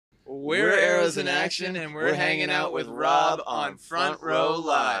We're Arrows in Action, and we're hanging out with Rob on Front Row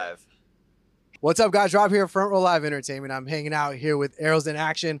Live. What's up, guys? Rob here, Front Row Live Entertainment. I'm hanging out here with Arrows in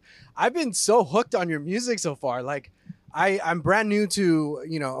Action. I've been so hooked on your music so far. Like, I'm brand new to,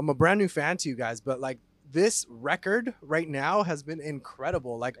 I'm a brand new fan to you guys, but like this record right now has been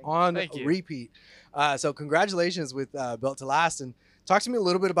incredible, like on repeat. So congratulations with Built to Last. And talk to me a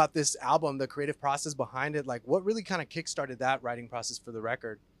little bit about this album, the creative process behind it. Like, what really kind of kickstarted that writing process for the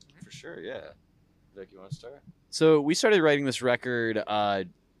record? For sure, yeah. Vic, you want to start? So we started writing this record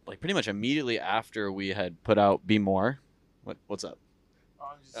like pretty much immediately after we had put out Be More. What's up?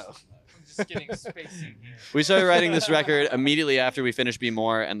 I'm just getting spacing here. We started writing this record immediately after we finished Be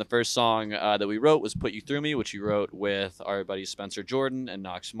More, and the first song that we wrote was Put You Through Me, which we wrote with our buddy Spencer Jordan and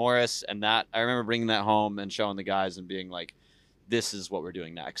Knox Morris. And that, I remember bringing that home and showing the guys and being like, this is what we're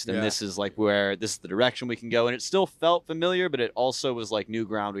doing next. And this is like this is the direction we can go. And it still felt familiar, but it also was like new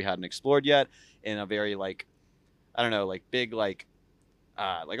ground we hadn't explored yet in a very like, I don't know, like big, like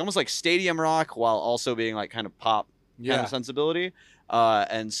almost like stadium rock while also being like kind of pop kind of sensibility.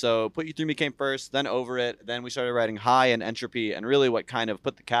 And so Put You Through Me came first, then Over It. Then we started writing High and Entropy. And really what kind of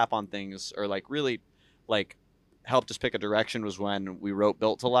put the cap on things, or like really like helped us pick a direction, was when we wrote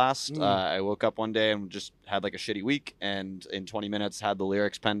Built to Last. I woke up one day and just had like a shitty week, and in 20 minutes had the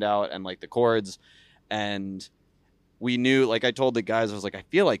lyrics penned out and like the chords. And we knew, like I told the guys, I was like, I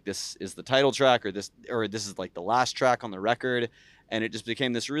feel like this is the title track, or this is like the last track on the record. And it just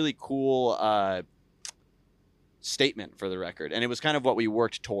became this really cool statement for the record. And it was kind of what we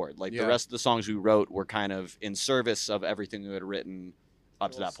worked toward. Like the rest of the songs we wrote were kind of in service of everything we had written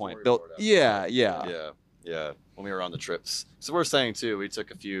up to that point. Yeah, when we were on the trips. So we're saying, too, we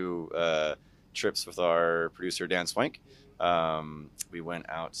took a few trips with our producer, Dan Swank. We went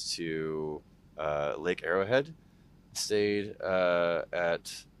out to Lake Arrowhead, stayed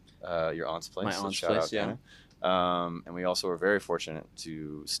at your aunt's place. My aunt's place, yeah. And we also were very fortunate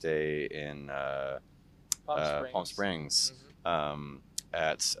to stay in Palm Springs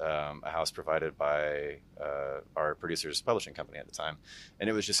at a house provided by our producer's publishing company at the time. And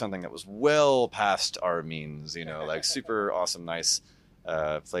it was just something that was well past our means, like super awesome, nice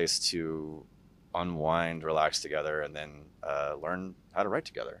place to unwind, relax together, and then learn how to write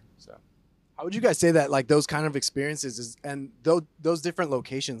together. So how would you guys say that like those kind of experiences and those different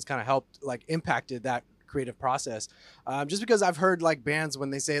locations kind of helped, like impacted that creative process? Just because I've heard like bands when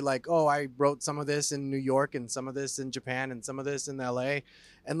they say like, oh, I wrote some of this in New York and some of this in Japan and some of this in LA,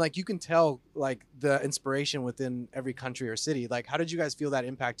 and like you can tell like the inspiration within every country or city. Like, how did you guys feel that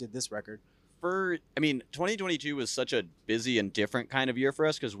impacted this record? 2022 was such a busy and different kind of year for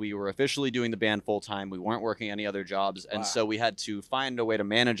us because we were officially doing the band full time. We weren't working any other jobs. And so we had to find a way to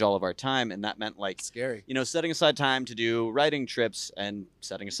manage all of our time. And that meant like, scary, setting aside time to do writing trips and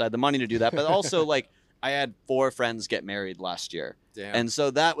setting aside the money to do that. But also like, I had 4 friends get married last year. Damn. And so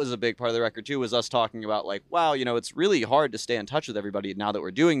that was a big part of the record too, was us talking about like, wow, it's really hard to stay in touch with everybody now that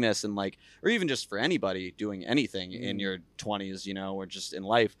we're doing this, and like, or even just for anybody doing anything in your 20s, or just in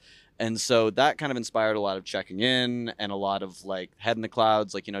life. And so that kind of inspired a lot of checking in and a lot of like head in the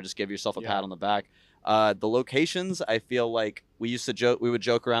clouds, like, just give yourself a pat on the back. The locations, I feel like we would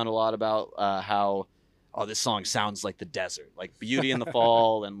joke around a lot about how, oh, this song sounds like the desert, like Beauty in the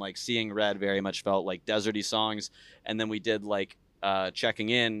Fall and like Seeing Red very much felt like deserty songs. And then we did like checking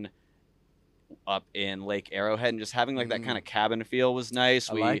in up in Lake Arrowhead, and just having like that kind of cabin feel was nice.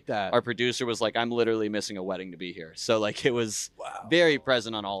 I like that. Our producer was like, I'm literally missing a wedding to be here. So like it was very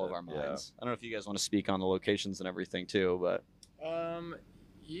present on all of our minds. I don't know if you guys want to speak on the locations and everything too, but.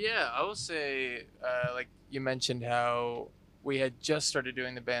 Yeah, I will say, like you mentioned how we had just started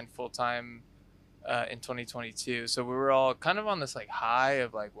doing the band full time in 2022. So we were all kind of on this like high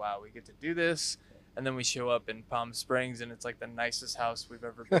of like, wow, we get to do this. And then we show up in Palm Springs and it's like the nicest house we've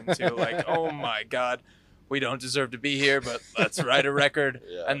ever been to. Like, oh my God, we don't deserve to be here, but let's write a record.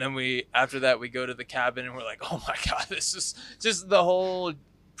 And then after that, we go to the cabin and we're like, oh my God, this is just the whole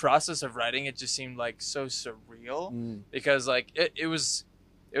process of writing. It just seemed like so surreal because like it was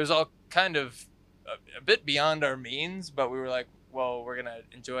all kind of a bit beyond our means, but we were like, well, we're going to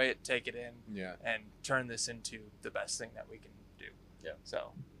enjoy it, take it in, and turn this into the best thing that we can do. Yeah.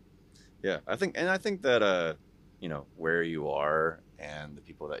 So. Yeah, I think that, where you are and the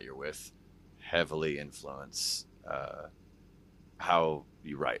people that you're with heavily influence how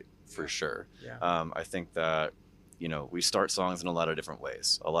you write, for sure. Yeah. I think that, we start songs in a lot of different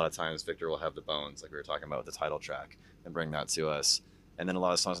ways. A lot of times Victor will have the bones, like we were talking about with the title track, and bring that to us. And then a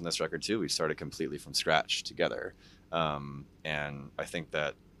lot of songs on this record, too, we started completely from scratch together. And I think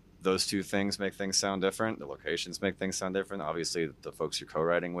that those two things make things sound different. The locations make things sound different. Obviously, the folks you're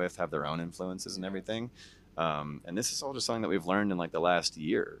co-writing with have their own influences and everything. And this is all just something that we've learned in like the last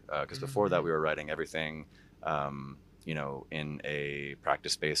year. Because before that, we were writing everything, you know, in a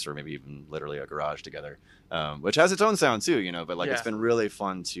practice space or maybe even literally a garage together, which has its own sound too, you know. But like it's been really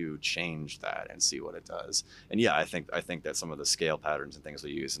fun to change that and see what it does. And yeah, I think that some of the scale patterns and things we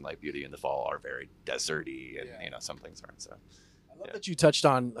use in like Beauty in the Fall are very deserty, and you know, some things aren't. So. I love that you touched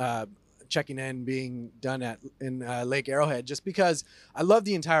on checking in being done in Lake Arrowhead, just because I love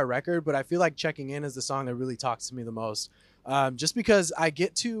the entire record, but I feel like Checking In is the song that really talks to me the most, just because I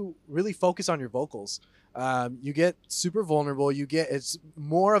get to really focus on your vocals. You get super vulnerable. It's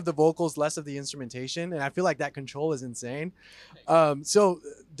more of the vocals, less of the instrumentation, and I feel like that control is insane. So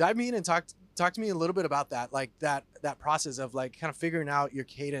dive me in and talk to me a little bit about that, like that process of like kind of figuring out your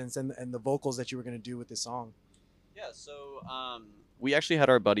cadence and the vocals that you were going to do with this song. Yeah, so we actually had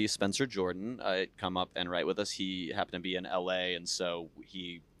our buddy Spencer Jordan come up and write with us. He happened to be in LA, and so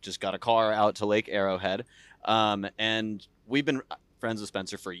he just got a car out to Lake Arrowhead. And we've been friends with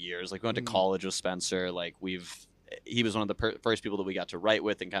Spencer for years. Like, we went to college with Spencer. Like, he was one of the first people that we got to write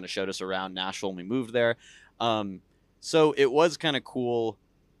with and kind of showed us around Nashville when we moved there. So it was kind of cool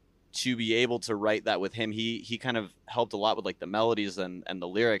to be able to write that with him. He kind of helped a lot with like the melodies and the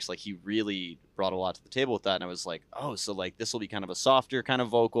lyrics. Like, he really brought a lot to the table with that. And I was like, oh, so like this will be kind of a softer kind of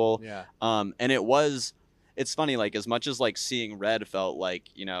vocal. Yeah. And it's funny, like, as much as like Seeing Red felt like,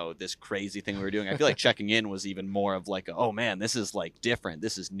 you know, this crazy thing we were doing, I feel like Checking In was even more of like, oh man, this is like different.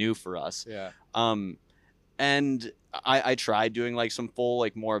 This is new for us. Yeah. And I tried doing like some full,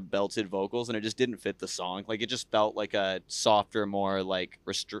 like more belted vocals, and it just didn't fit the song. Like, it just felt like a softer, more like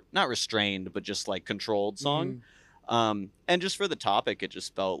not restrained, but just like controlled song. And just for the topic, it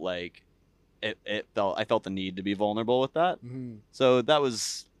just felt like I felt the need to be vulnerable with that. So that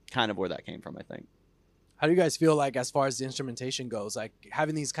was kind of where that came from, I think. How do you guys feel like as far as the instrumentation goes, like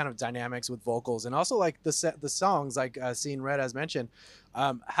having these kind of dynamics with vocals and also like the songs, like Seeing Red as mentioned,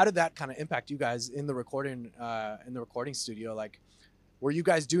 how did that kind of impact you guys in the recording studio? Like, were you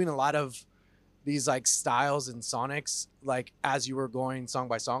guys doing a lot of these like styles and sonics like as you were going song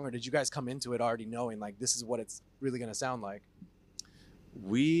by song, or did you guys come into it already knowing like this is what it's really going to sound like?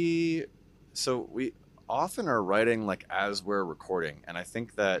 We often are writing like as we're recording, and I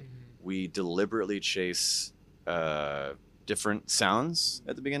think that we deliberately chase different sounds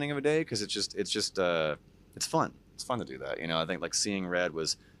at the beginning of a day because it's fun. It's fun to do that. You know, I think like Seeing Red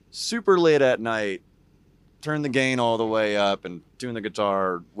was super late at night, turn the gain all the way up and doing the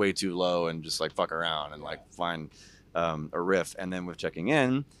guitar way too low and just like fuck around and like find a riff. And then with Checking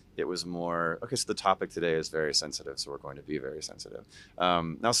In, it was more, okay, so the topic today is very sensitive, so we're going to be very sensitive.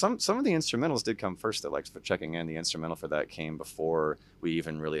 Now, some of the instrumentals did come first. That, like, for Checking In, the instrumental for that came before we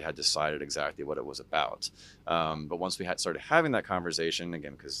even really had decided exactly what it was about. But once we had started having that conversation,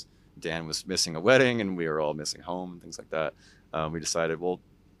 again, because Dan was missing a wedding and we were all missing home and things like that, we decided, well,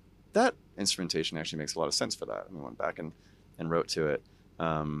 that instrumentation actually makes a lot of sense for that. And we went back and wrote to it.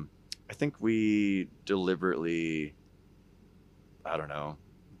 I think we deliberately, I don't know,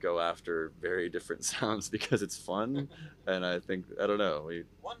 go after very different sounds because it's fun. And I don't know.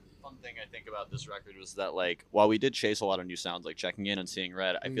 One fun thing I think about this record was that, like, while we did chase a lot of new sounds like Checking In and Seeing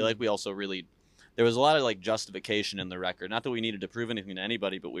Red, I feel like we also really, there was a lot of like justification in the record. Not that we needed to prove anything to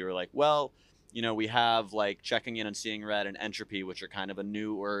anybody, but we were like, well, you know, we have like Checking In and Seeing Red and Entropy, which are kind of a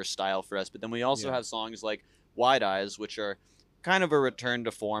newer style for us. But then we also have songs like Wide Eyes, which are kind of a return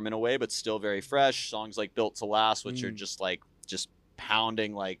to form in a way, but still very fresh. Songs like Built to Last, which are just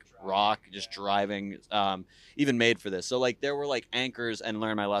pounding like rock, just driving, even made for this. So like there were like anchors, and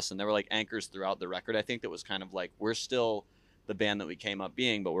Learn My Lesson, there were like anchors throughout the record. I think that was kind of like, we're still the band that we came up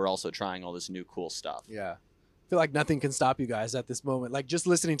being, but we're also trying all this new cool stuff. Yeah. I feel like nothing can stop you guys at this moment. Like, just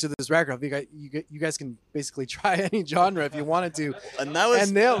listening to this record, I think you guys can basically try any genre if you wanted to. And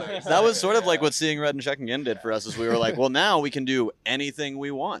that was sort of like what Seeing Red and Checking In did for us, is we were like, well, now we can do anything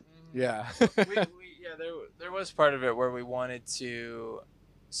we want. Yeah. There was part of it where we wanted to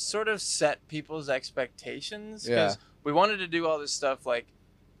sort of set people's expectations, because we wanted to do all this stuff, like,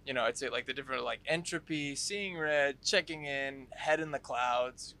 you know, I'd say like the different like Entropy, Seeing Red, Checking In, Head in the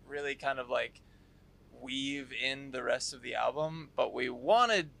Clouds, really kind of like weave in the rest of the album. But we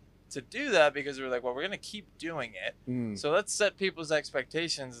wanted to do that because we were like, well, we're gonna keep doing it, so let's set people's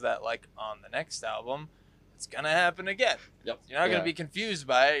expectations that like on the next album it's gonna happen again. Yep. You're not gonna be confused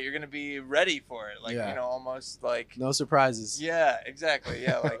by it. You're gonna be ready for it. Like, you know, almost like no surprises. Yeah, exactly.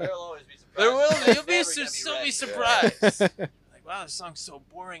 Yeah, like there'll always be surprises. You'll still be surprised. Like, wow, this song's so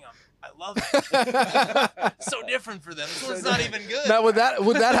boring. I love it. So different for them. This one's not even good. Now, would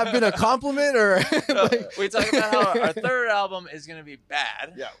that have been a compliment or? We talk about how our third album is going to be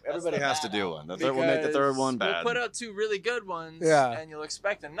bad. Yeah, everybody has to do one. We'll make the Because third one bad. We'll put out 2 really good ones, Yeah. and you'll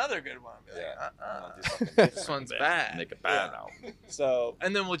expect another good one. Be like, I'll do something different. this one's bad. Make it bad now. So,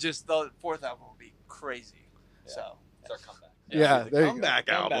 and then the 4th album will be crazy. Yeah. So, It's our comeback. Yeah, the there you go. comeback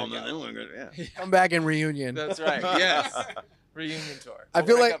Comeback album. And then album. we're gonna, yeah. Come back in reunion. that's right. Yes. Reunion tour. I We'll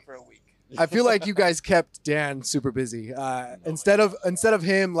feel break like- up for a week. I feel like you guys kept Dan super busy. Instead of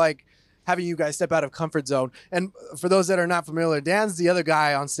him like having you guys step out of comfort zone. And for those that are not familiar, Dan's the other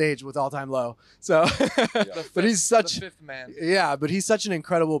guy on stage with All Time Low. So, but he's such the 5th man. yeah, but he's such an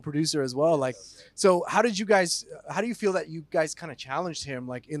incredible producer as well. Like, so how do you feel that you guys kind of challenged him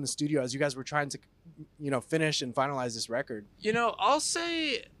like in the studio as you guys were trying to, finish and finalize this record? I'll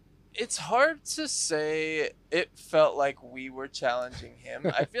say it's hard to say it felt like we were challenging him.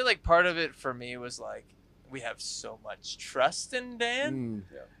 I feel like part of it for me was like we have so much trust in Dan.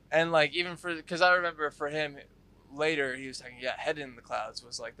 And like even because I remember for him later he was talking, Head in the Clouds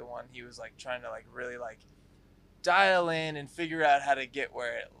was like the one he was like trying to like really like dial in and figure out how to get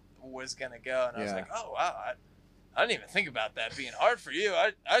where it was gonna go. And I was like, oh wow, I didn't even think about that being hard for you.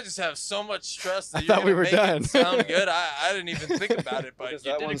 I just have so much trust that I you're thought gonna we were make done. it sound good. I didn't even think about it, but Because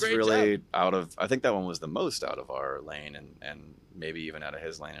you that did a one's great really job. out of. I think that one was the most out of our lane, and maybe even out of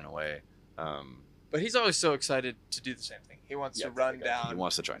his lane in a way. But he's always so excited to do the same thing. He wants to run He down.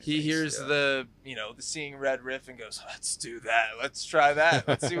 wants to try. new He things, hears yeah. the Seeing Red riff and goes, let's do that. Let's try that.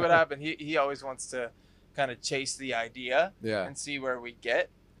 Let's see what happens. He always wants to kind of chase the idea Yeah. and see where we get,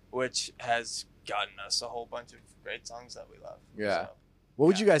 which has gotten us a whole bunch of great songs that we love. Yeah. So, What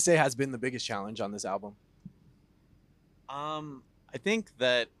would you guys say has been the biggest challenge on this album? I think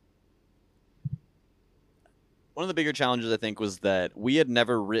that one of the bigger challenges I think was that we had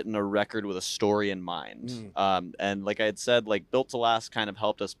never written a record with a story in mind. And like I had said, like Built to Last kind of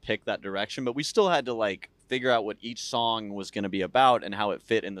helped us pick that direction, but we still had to like figure out what each song was going to be about and how it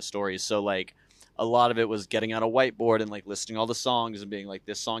fit in the story. So like a lot of it was getting out a whiteboard and like listing all the songs and being like,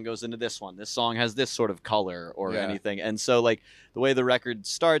 this song goes into this one. This song has this sort of color or anything. And so like the way the record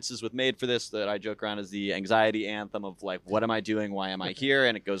starts is with Made for This, that I joke around as the anxiety anthem of like, what am I doing? Why am I here?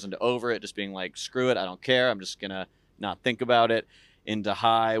 And it goes into Over It, just being like, screw it. I don't care. I'm just going to not think about it. Into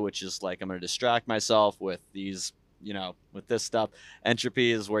High, which is like, I'm going to distract myself with these, with this stuff.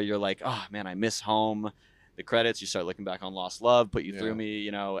 Entropy is where you're like, oh man, I miss home. The credits, you start looking back on Lost Love, Put You Through Me,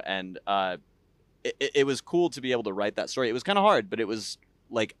 and, it was cool to be able to write that story. It was kind of hard, but it was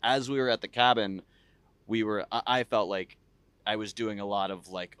like as we were at the cabin, I felt like I was doing a lot of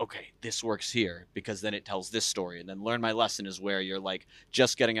like, okay, this works here because then it tells this story. And then Learn My Lesson is where you're like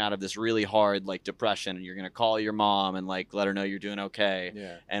just getting out of this really hard like depression and you're going to call your mom and like let her know you're doing okay.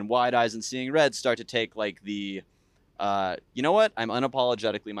 Yeah. And Wide Eyes and Seeing Red start to take like the, you know what? I'm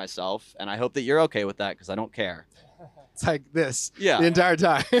unapologetically myself and I hope that you're okay with that because I don't care. It's like this Yeah. the entire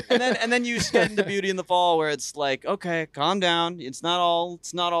time. and then you get into Beauty in the Fall where it's like, okay, calm down. It's not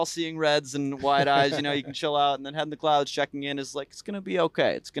all seeing reds and wide eyes. You can chill out. And then Head in the Clouds checking in is like, it's gonna be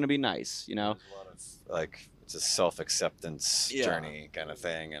okay. It's gonna be nice. There's a lot of like it's a self-acceptance journey kind of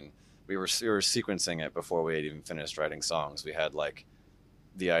thing, and we were sequencing it before we had even finished writing songs. We had like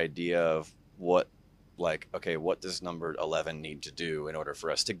the idea of what does number 11 need to do in order for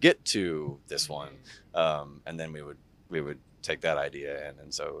us to get to this one, and then we would take that idea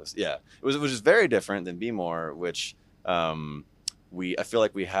and so it was just very different than Be More, which I feel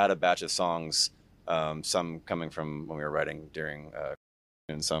like we had a batch of songs, some coming from when we were writing during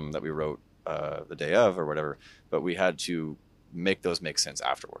and some that we wrote the day of or whatever, but we had to make those make sense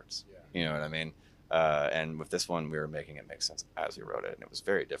afterwards. You know what I mean? And with this one, we were making it make sense as we wrote it, and it was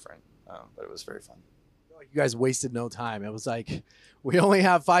very different, but it was very fun. You guys wasted no time. It was like, we only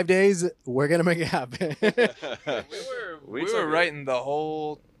have 5 days. We're gonna make it happen. we were writing the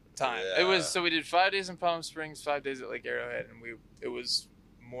whole time. Yeah. It was so we did 5 days in Palm Springs, 5 days at Lake Arrowhead, and it was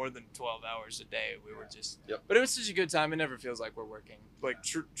more than 12 hours a day. We were just, but it was such a good time. It never feels like we're working, like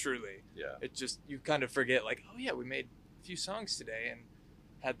truly. Yeah. It just you kind of forget, like, oh yeah, we made a few songs today and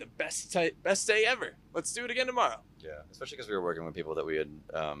had the best day ever. Let's do it again tomorrow. Yeah, especially because we were working with people that we had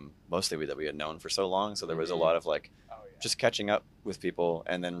mostly that we had known for so long. So there was a lot of like just catching up with people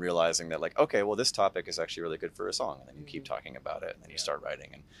and then realizing that like, okay, well, this topic is actually really good for a song, and then you keep talking about it, and then you start writing,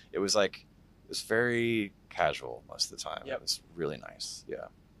 and it was very casual most of the time. It was really nice. Yeah.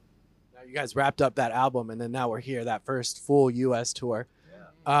 Now you guys wrapped up that album, and then now we're here, that first full U.S. tour.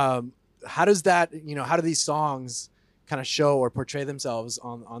 How does that, how do these songs kind of show or portray themselves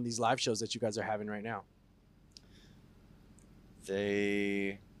on these live shows that you guys are having right now?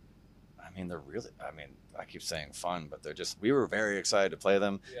 They, I mean, they're really, I mean, I keep saying fun, but we were very excited to play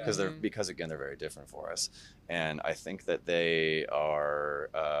them because again, they're very different for us. And I think that they are,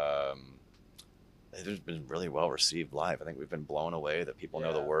 they've been really well received live. I think we've been blown away that people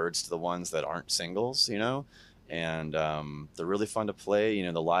know the words to the ones that aren't singles, you know? And they're really fun to play. You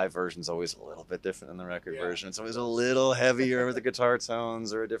know, the live version's always a little bit different than the record version. It's always a little heavier with the guitar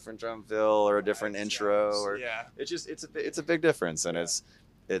tones, or a different drum fill, or a different intro, or it's a big difference. And it's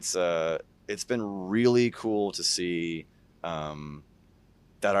been really cool to see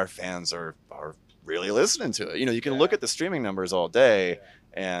that our fans are really listening to it. You know, you can look at the streaming numbers all day,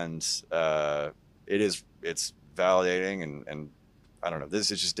 and it's validating, and I don't know, this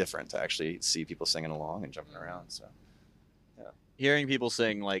is just different to actually see people singing along and jumping around. So hearing people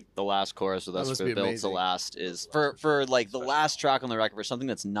sing like the last chorus with us for Built to Last is for like the last track on the record for something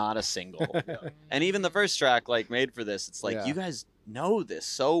that's not a single. And even the first track, like Made for This, it's like you guys know this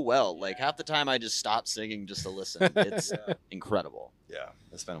so well. Like half the time I just stop singing just to listen. It's incredible. Yeah,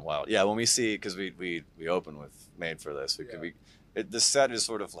 it's been wild. Yeah, when we see, because we open with Made for This, the set is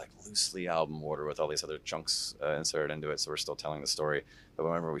sort of like loosely album order with all these other chunks inserted into it, so we're still telling the story. But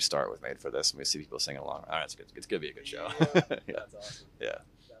whenever we start with Made for This and we see people singing along, all right, it's good. It's gonna be a good show. That's awesome. Yeah,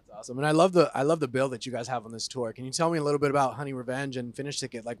 that's awesome. And I love the bill that you guys have on this tour. Can you tell me a little bit about Honey Revenge and Finish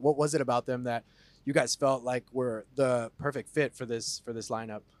Ticket? Like, what was it about them that you guys felt like were the perfect fit for this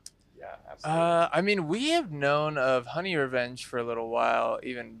lineup? Yeah, absolutely. I mean, we have known of Honey Revenge for a little while,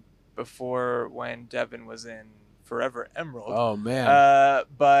 even before when Devin was in Forever Emerald. Oh man.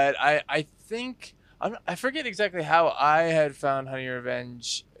 But I think I forget exactly how I had found Honey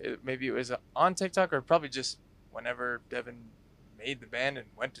Revenge. Maybe it was on TikTok, or probably just whenever Devin made the band and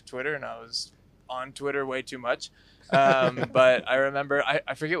went to Twitter, and I was on Twitter way too much. But I remember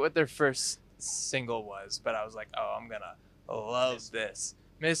I forget what their first single was, but I was like, oh, I'm gonna love this.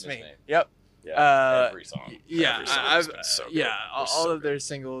 Miss Me. Yep. Yeah, every song. Yeah, every song has been so good. all of their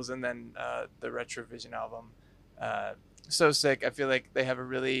singles, and then the Retrovision album. So sick. I feel like they have a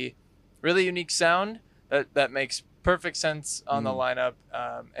really, really unique sound that makes perfect sense on the lineup.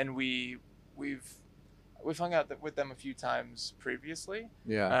 And we've hung out with them a few times previously.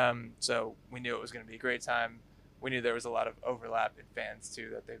 Yeah. So we knew it was going to be a great time. We knew there was a lot of overlap in fans too,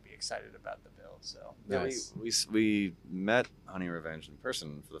 that they'd be excited about the bill. So nice. we met Honey Revenge in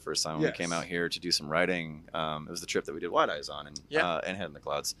person for the first time when we came out here to do some writing. It was the trip that we did Wide Eyes on, and Head in the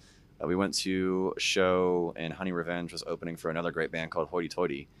Clouds. We went to a show, and Honey Revenge was opening for another great band called Hoity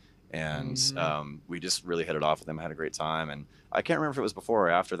Toity. And we just really hit it off with them, had a great time. And I can't remember if it was before or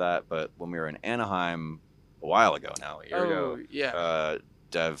after that, but when we were in Anaheim a while ago now, a year ago,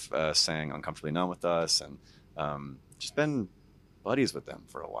 Dev sang Uncomfortably Numb with us, and just been buddies with them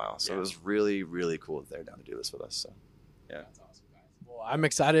for a while. So it was really, really cool that they're down to do this with us. So, yeah. That's awesome, guys. Well, I'm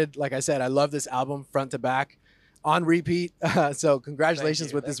excited. Like I said, I love this album front to back. On repeat. So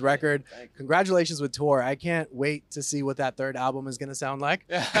congratulations with this record. Congratulations with tour. I can't wait to see what that third album is going to sound like.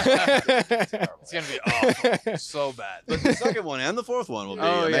 It's going to be awful. So bad. But the second one and the fourth one will be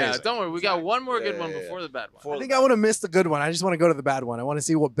amazing. Yeah. Don't worry. We got one more good one before the bad one. I think I want to miss the good one. I just want to go to the bad one. I want to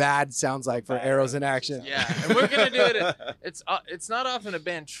see what bad sounds like for Arrows in Action. Yeah. And we're going to do it. It's not often a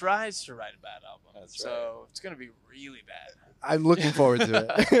band tries to write a bad album. That's so it's going to be really bad. I'm looking forward to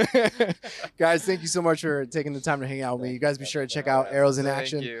it. Guys, thank you so much for taking the time to hang out with me. You guys be sure to check out Arrows in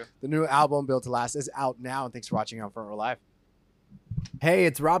Action. The new album, Built to Last, is out now. And thanks for watching on Front Row Live. Hey,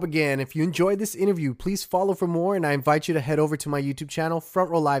 it's Rob again. If you enjoyed this interview, please follow for more. And I invite you to head over to my YouTube channel, Front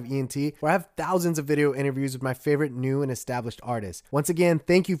Row Live ENT, where I have thousands of video interviews with my favorite new and established artists. Once again,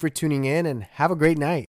 thank you for tuning in and have a great night.